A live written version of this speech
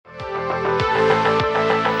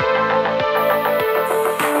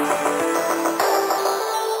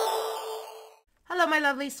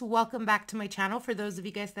lovelies, welcome back to my channel. For those of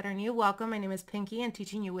you guys that are new, welcome. My name is Pinky and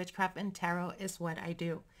teaching you witchcraft and tarot is what I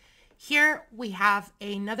do. Here we have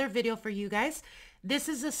another video for you guys. This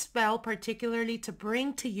is a spell particularly to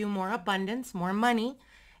bring to you more abundance, more money,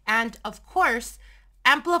 and of course,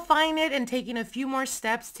 amplifying it and taking a few more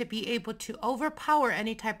steps to be able to overpower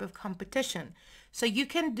any type of competition. So you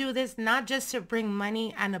can do this not just to bring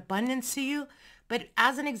money and abundance to you, but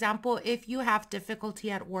as an example, if you have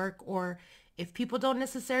difficulty at work or if people don't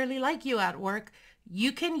necessarily like you at work,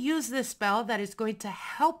 you can use this spell that is going to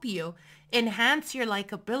help you enhance your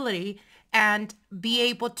likability and be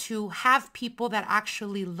able to have people that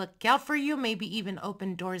actually look out for you, maybe even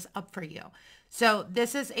open doors up for you. So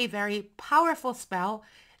this is a very powerful spell.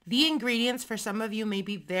 The ingredients for some of you may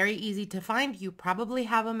be very easy to find. You probably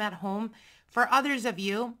have them at home. For others of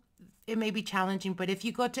you, it may be challenging, but if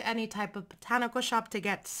you go to any type of botanical shop to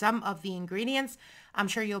get some of the ingredients, I'm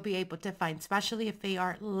sure you'll be able to find, especially if they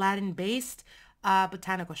are Latin-based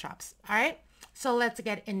botanical shops. All right, so let's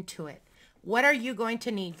get into it. What are you going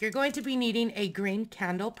to need? You're going to be needing a green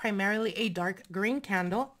candle, primarily a dark green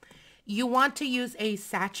candle. You want to use a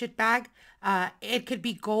sachet bag. It could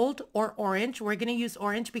be gold or orange. We're going to use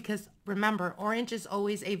orange because remember, orange is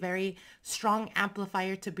always a very strong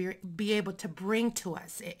amplifier to be able to bring to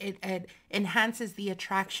us. It enhances the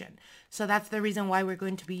attraction. So that's the reason why we're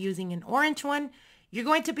going to be using an orange one. You're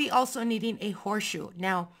going to be also needing a horseshoe.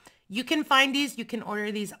 Now, you can find these. You can order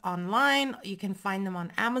these online. You can find them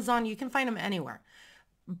on Amazon. You can find them anywhere.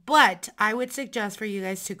 But I would suggest for you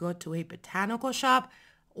guys to go to a botanical shop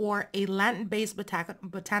or a Latin-based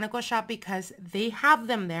botanical shop because they have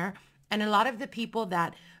them there. And a lot of the people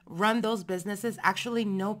that run those businesses actually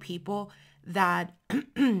know people that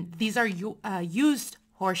these are used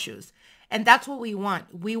horseshoes. And that's what we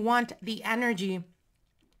want. We want the energy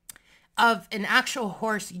of an actual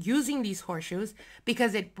horse using these horseshoes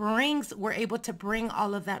because we're able to bring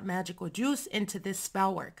all of that magical juice into this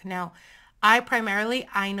spell work. Now,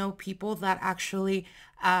 I know people that actually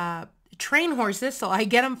train horses, so I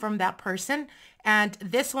get them from that person. And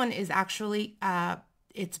this one is actually,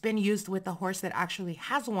 it's been used with a horse that actually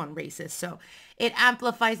has won races. So it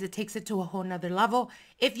amplifies, it takes it to a whole nother level.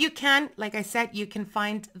 If you can, like I said, you can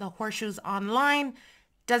find the horseshoes online.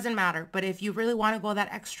 Doesn't matter. But if you really want to go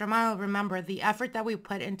that extra mile, remember the effort that we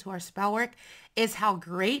put into our spell work is how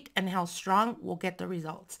great and how strong we'll get the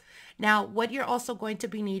results. Now, what you're also going to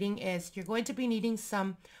be needing is you're going to be needing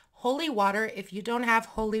some holy water. If you don't have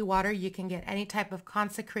holy water, you can get any type of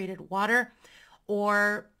consecrated water,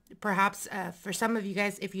 or perhaps for some of you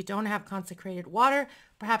guys, if you don't have consecrated water,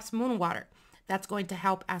 perhaps moon water. That's going to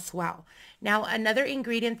help as well. Now, another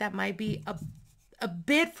ingredient that might be a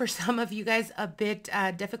bit, for some of you guys, a bit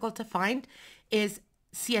difficult to find is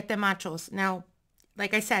siete machos. Now,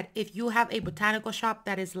 like I said, if you have a botanical shop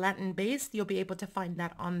that is Latin based, you'll be able to find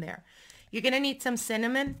that on there. You're going to need some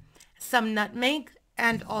cinnamon, some nutmeg,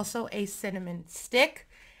 and also a cinnamon stick,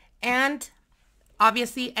 and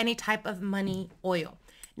obviously any type of money oil.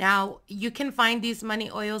 Now, you can find these money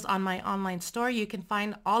oils on my online store. You can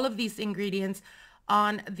find all of these ingredients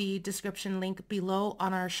on the description link below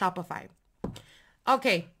on our Shopify.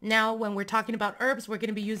 Okay, now when we're talking about herbs, we're going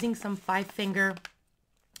to be using some five finger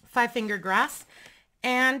grass,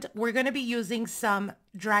 and we're going to be using some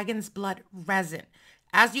dragon's blood resin.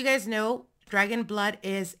 As you guys know, dragon blood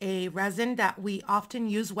is a resin that we often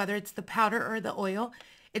use, whether it's the powder or the oil.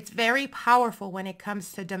 It's very powerful when it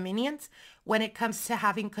comes to dominions, when it comes to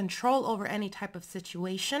having control over any type of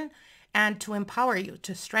situation, and to empower you,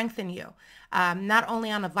 to strengthen you, not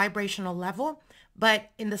only on a vibrational level,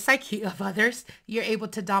 but in the psyche of others, you're able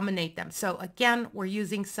to dominate them. So again, we're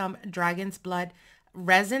using some dragon's blood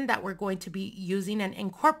resin that we're going to be using and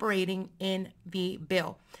incorporating in the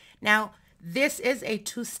bill. Now, this is a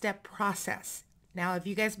two-step process. Now, if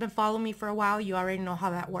you guys have been following me for a while, you already know how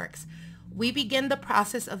that works. We begin the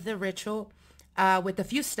process of the ritual with a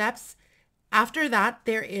few steps. After that,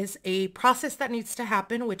 there is a process that needs to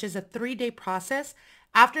happen, which is a 3-day process.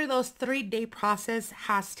 After those 3-day process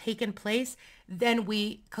has taken place, then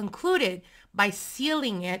we concluded by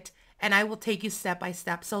sealing it, and I will take you step by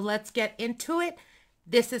step. So let's get into it.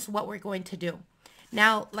 This is what we're going to do.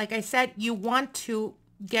 Now, like I said, you want to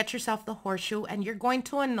get yourself the horseshoe, and you're going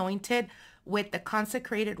to anoint it with the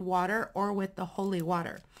consecrated water or with the holy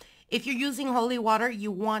water. If you're using holy water,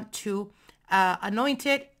 you want to anoint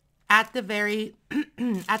it at the very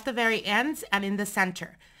at the very ends and in the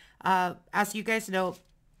center. As you guys know,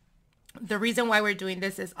 the reason why we're doing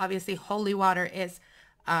this is obviously holy water is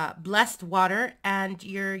blessed water, and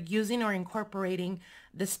you're using or incorporating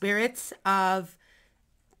the spirits of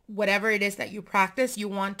whatever it is that you practice, you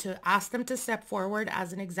want to ask them to step forward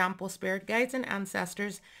as an example. Spirit guides and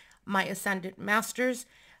ancestors, my ascended masters,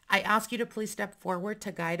 I ask you to please step forward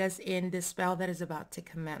to guide us in this spell that is about to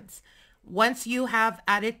commence. Once you have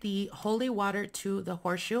added the holy water to the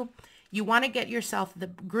horseshoe, you want to get yourself the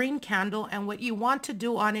green candle, and what you want to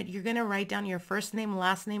do on it, you're going to write down your first name,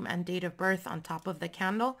 last name, and date of birth on top of the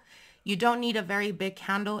candle. You don't need a very big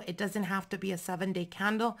candle. It doesn't have to be a 7-day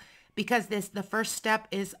candle, because the first step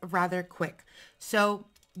is rather quick. So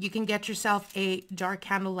you can get yourself a jar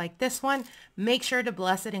candle like this one. Make sure to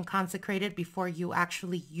bless it and consecrate it before you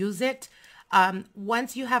actually use it.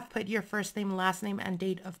 Once you have put your first name, last name, and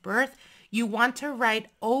date of birth, you want to write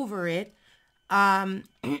over it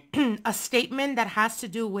a statement that has to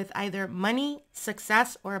do with either money,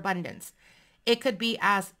 success, or abundance. It could be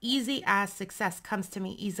as easy as success comes to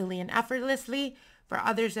me easily and effortlessly. For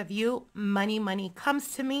others of you, money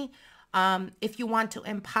comes to me. If you want to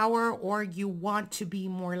empower or you want to be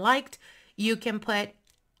more liked, you can put,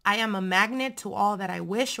 I am a magnet to all that I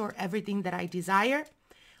wish or everything that I desire.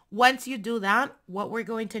 Once you do that, what we're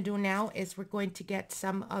going to do now is we're going to get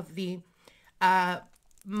some of the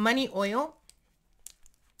money oil.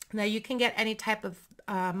 Now you can get any type of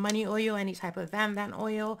money oil, any type of Van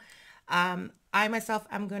oil. I myself,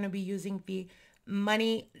 I'm going to be using the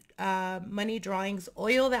money drawings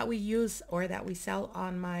oil that we use or that we sell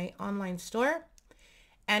on my online store.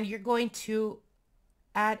 And you're going to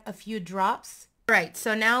add a few drops. All right,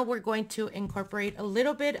 so now we're going to incorporate a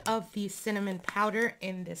little bit of the cinnamon powder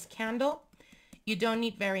in this candle. You don't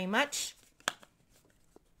need very much.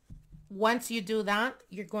 Once you do that,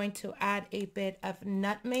 you're going to add a bit of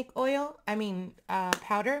nutmeg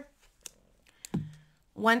powder.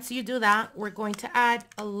 Once you do that, we're going to add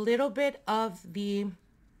a little bit of the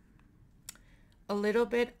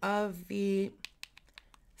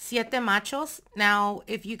Siete Machos. Now,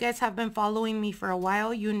 if you guys have been following me for a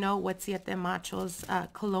while, you know what Siete Machos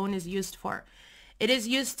cologne is used for. It is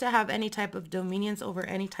used to have any type of dominions over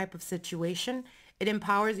any type of situation. It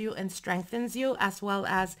empowers you and strengthens you, as well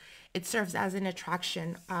as it serves as an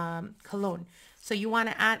attraction cologne. So you want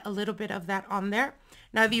to add a little bit of that on there.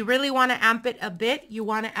 Now, if you really want to amp it a bit, you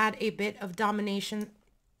want to add a bit of Domination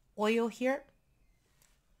oil here.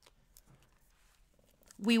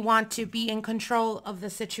 We want to be in control of the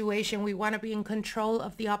situation. We want to be in control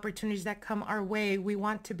of the opportunities that come our way. We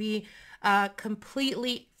want to be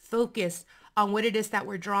completely focused on what it is that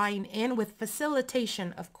we're drawing in, with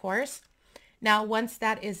facilitation, of course. Now, once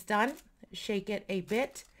that is done, shake it a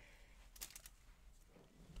bit.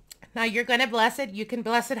 Now you're going to bless it. You can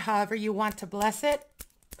bless it however you want to bless it.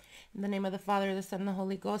 In the name of the Father, the Son, and the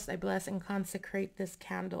Holy Ghost, I bless and consecrate this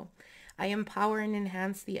candle. I empower and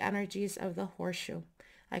enhance the energies of the horseshoe.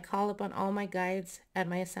 I call upon all my guides and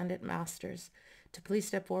my ascended masters to please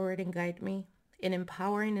step forward and guide me in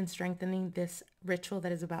empowering and strengthening this ritual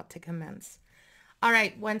that is about to commence. All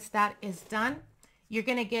right, once that is done, you're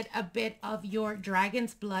going to get a bit of your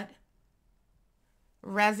dragon's blood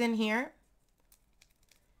resin here,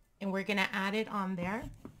 and we're going to add it on there.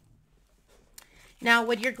 Now,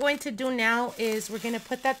 what you're going to do now is we're going to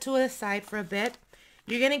put that to the side for a bit.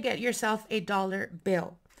 You're going to get yourself a dollar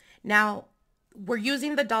bill. Now, we're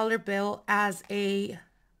using the dollar bill as a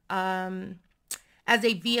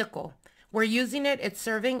vehicle. We're using it. It's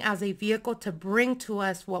serving as a vehicle to bring to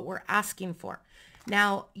us what we're asking for.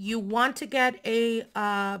 Now, you want to get a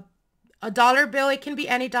dollar bill. It can be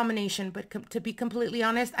any denomination, but to be completely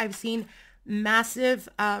honest, I've seen massive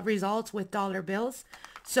results with dollar bills.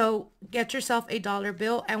 So get yourself a dollar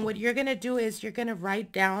bill, and what you're going to do is you're going to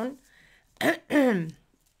write down, as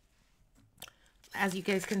you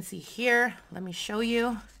guys can see here, let me show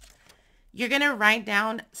you. You're going to write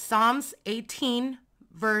down Psalms 18,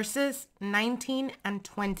 verses 19 and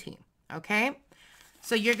 20, okay?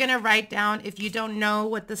 So you're going to write down, if you don't know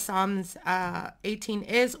what the Psalms 18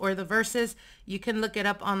 is or the verses, you can look it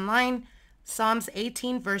up online. Psalms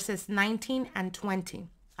 18, verses 19 and 20,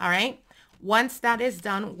 all right? Once that is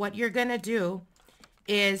done, what you're going to do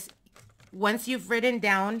is, once you've written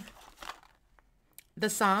down the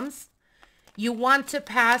Psalms, you want to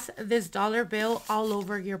pass this dollar bill all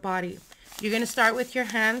over your body. You're going to start with your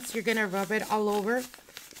hands. You're going to rub it all over,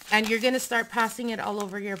 and you're going to start passing it all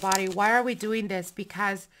over your body. Why are we doing this?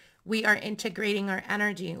 Because we are integrating our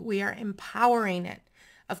energy. We are empowering it.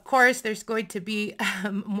 Of course, there's going to be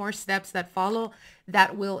more steps that follow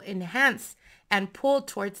that will enhance and pull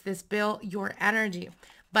towards this bill your energy.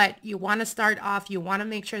 But you want to start off, you want to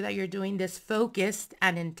make sure that you're doing this focused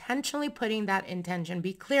and intentionally putting that intention.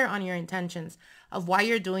 Be clear on your intentions of why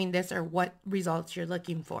you're doing this or what results you're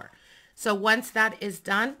looking for. So once that is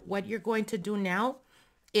done, what you're going to do now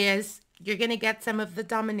is you're going to get some of the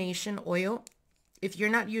Domination oil. If you're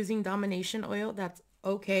not using Domination oil, that's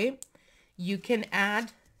okay. You can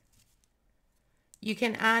add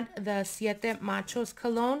the Machos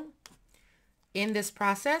Cologne in this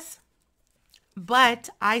process, but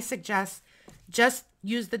I suggest just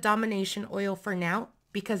use the Domination oil for now,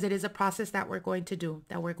 because it is a process that we're going to do,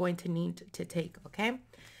 that we're going to need to take, okay?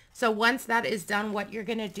 So once that is done, what you're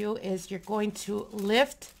going to do is you're going to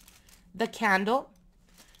lift the candle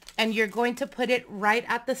and you're going to put it right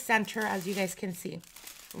at the center, as you guys can see,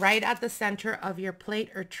 right at the center of your plate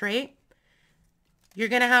or tray. You're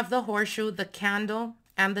going to have the horseshoe, the candle,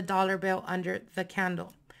 and the dollar bill under the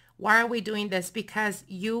candle. Why are we doing this? Because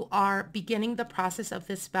you are beginning the process of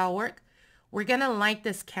this spell work. We're going to light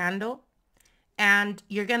this candle and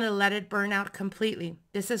you're going to let it burn out completely.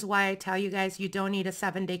 This is why I tell you guys, you don't need a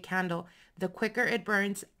 7-day candle. The quicker it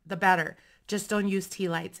burns, the better. Just don't use tea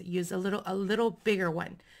lights. Use a little bigger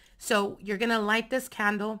one. So you're going to light this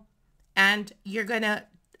candle and you're going to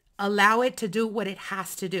allow it to do what it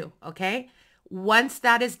has to do, okay? Once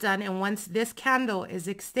that is done and once this candle is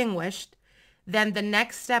extinguished, then the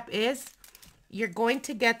next step is you're going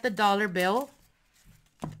to get the dollar bill.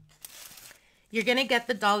 You're going to get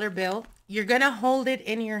the dollar bill. You're going to hold it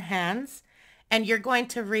in your hands and you're going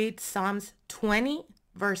to read Psalms 20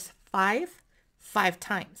 verse 5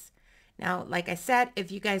 times. Now, like I said, if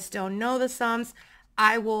you guys don't know the Psalms,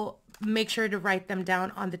 I will make sure to write them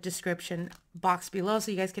down on the description box below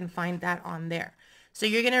so you guys can find that on there. So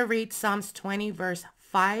you're going to read Psalms 20 verse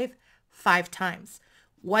 5 times.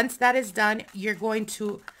 Once that is done, you're going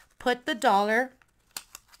to put the dollar,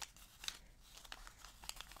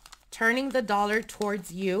 turning the dollar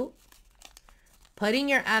towards you, putting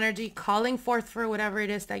your energy, calling forth for whatever it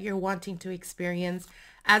is that you're wanting to experience.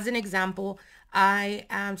 As an example, I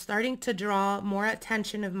am starting to draw more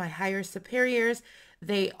attention of my higher superiors.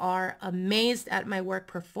 They are amazed at my work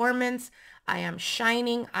performance. I am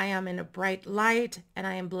shining. I am in a bright light, and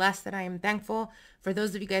I am blessed and I am thankful. For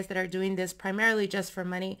those of you guys that are doing this primarily just for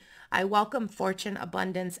money, I welcome fortune,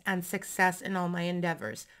 abundance, and success in all my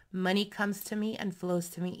endeavors. Money comes to me and flows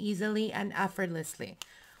to me easily and effortlessly.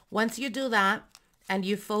 Once you do that and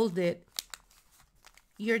you fold it,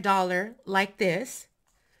 your dollar like this,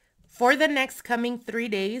 for the next coming 3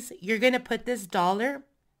 days, you're going to put this dollar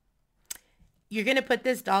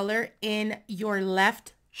in your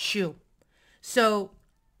left shoe. So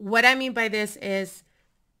what I mean by this is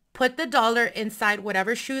put the dollar inside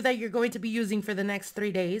whatever shoe that you're going to be using for the next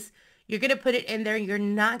 3 days. You're going to put it in there. You're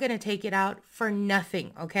not going to take it out for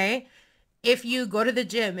nothing, okay? If you go to the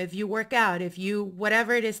gym, if you work out, if you,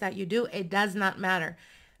 whatever it is that you do, it does not matter.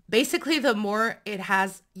 Basically, the more it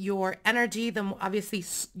has your energy, the more obviously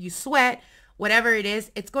you sweat, whatever it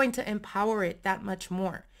is, it's going to empower it that much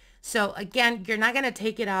more. So again, you're not going to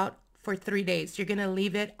take it out for 3 days. You're going to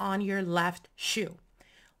leave it on your left shoe.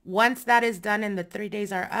 Once that is done and the 3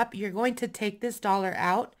 days are up, you're going to take this dollar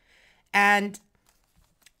out. And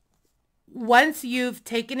once you've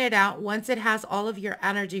taken it out, once it has all of your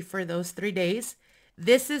energy for those 3 days,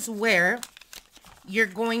 this is where you're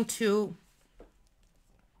going to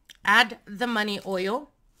add the money oil,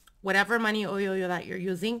 whatever money oil that you're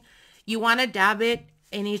using. You want to dab it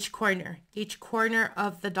in each corner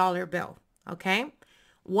of the dollar bill, okay?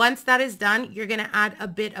 Once that is done, you're going to add a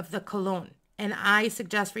bit of the cologne. And I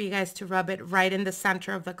suggest for you guys to rub it right in the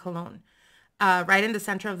center of the cologne, right in the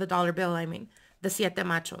center of the dollar bill, I mean, the Siete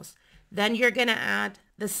Machos. Then you're going to add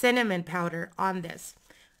the cinnamon powder on this.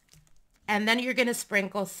 And then you're going to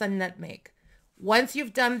sprinkle some nutmeg. Once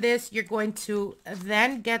you've done this, you're going to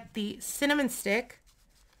then get the cinnamon stick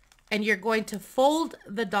and you're going to fold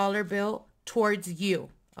the dollar bill towards you,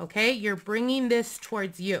 okay? You're bringing this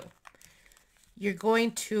towards you. You're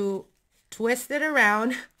going to twist it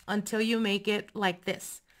around until you make it like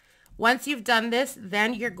this. Once you've done this,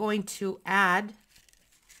 then you're going to add,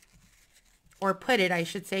 or put it, I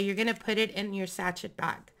should say, you're going to put it in your sachet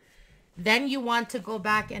bag. Then you want to go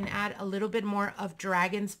back and add a little bit more of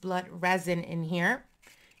dragon's blood resin in here.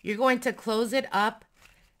 You're going to close it up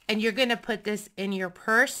and you're going to put this in your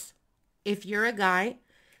purse. If you're a guy,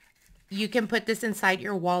 you can put this inside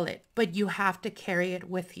your wallet, but you have to carry it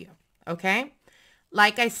with you, okay?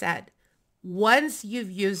 Like I said, once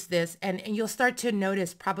you've used this, and you'll start to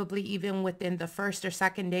notice probably even within the first or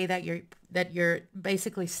second day that you're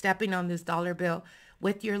basically stepping on this dollar bill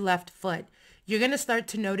with your left foot, you're going to start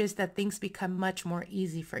to notice that things become much more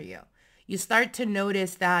easy for you. You start to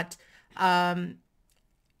notice that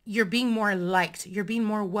you're being more liked, you're being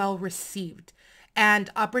more well received, and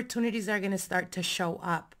opportunities are going to start to show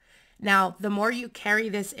up. Now, the more you carry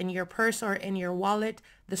this in your purse or in your wallet,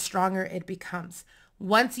 the stronger it becomes.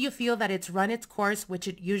 Once you feel that it's run its course, which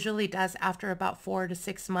it usually does after about 4 to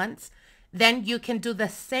 6 months, then you can do the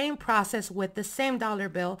same process with the same dollar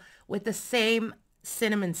bill, with the same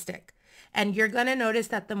cinnamon stick. And you're going to notice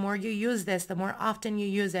that the more you use this, the more often you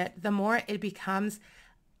use it, the more it becomes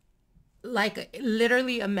like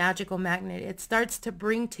literally a magical magnet. It starts to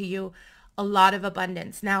bring to you a lot of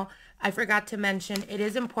abundance. Now, I forgot to mention, it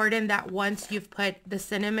is important that once you've put the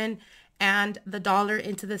cinnamon and the dollar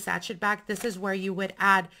into the sachet bag, this is where you would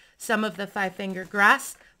add some of the 5-finger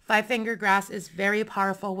grass. 5-finger grass is very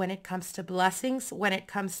powerful when it comes to blessings, when it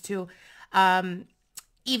comes to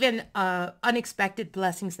even unexpected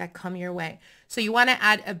blessings that come your way. So you want to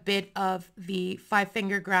add a bit of the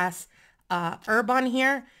 5-finger grass herb on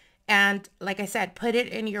here. And like I said, put it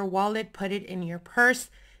in your wallet, put it in your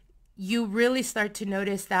purse. You really start to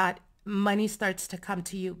notice that money starts to come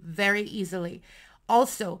to you very easily.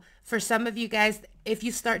 Also, for some of you guys, if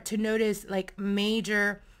you start to notice like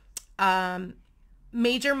major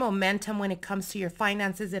momentum when it comes to your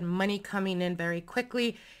finances and money coming in very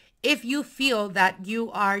quickly, if you feel that you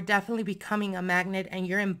are definitely becoming a magnet and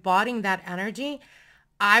you're embodying that energy,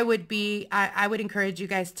 I would encourage you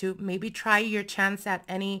guys to maybe try your chance at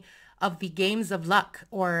any of the games of luck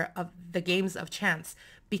or of the games of chance,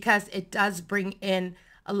 because it does bring in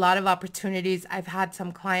a lot of opportunities. I've had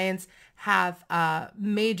some clients have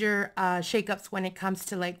major shakeups when it comes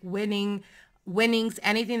to like winnings,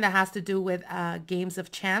 anything that has to do with games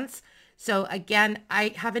of chance. So again, I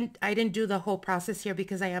didn't do the whole process here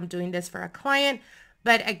because I am doing this for a client.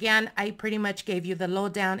 But again, I pretty much gave you the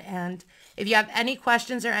lowdown. And if you have any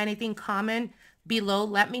questions or anything, comment below.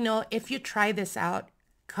 Let me know if you try this out.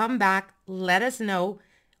 Come back, let us know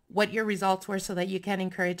what your results were so that you can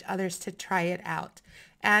encourage others to try it out.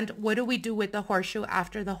 And what do we do with the horseshoe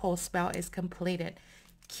after the whole spell is completed?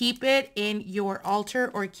 Keep it in your altar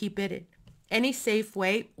or keep it in any safe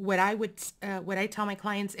way. What I tell my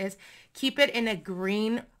clients is keep it in a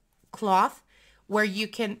green cloth where you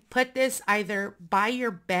can put this either by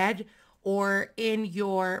your bed or in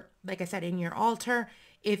your, like I said, in your altar.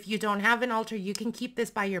 If you don't have an altar, you can keep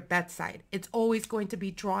this by your bedside. It's always going to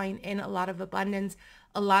be drawing in a lot of abundance,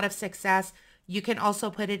 a lot of success. You can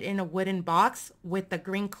also put it in a wooden box with the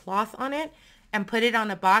green cloth on it and put it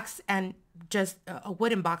on a box, and just a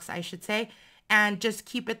wooden box, I should say, and just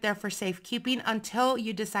keep it there for safekeeping until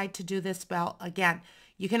you decide to do this spell again.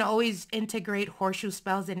 You can always integrate horseshoe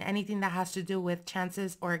spells in anything that has to do with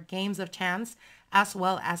chances or games of chance, as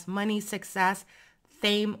well as money, success,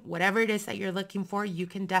 fame, whatever it is that you're looking for. You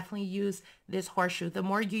can definitely use this horseshoe. The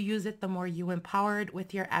more you use it, the more you empower it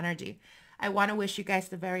with your energy. I want to wish you guys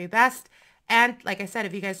the very best. And like I said,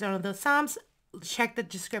 if you guys don't know those Psalms, check the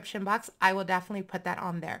description box. I will definitely put that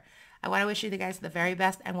on there. I want to wish you guys the very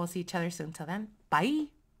best, and we'll see each other soon. Till then, bye.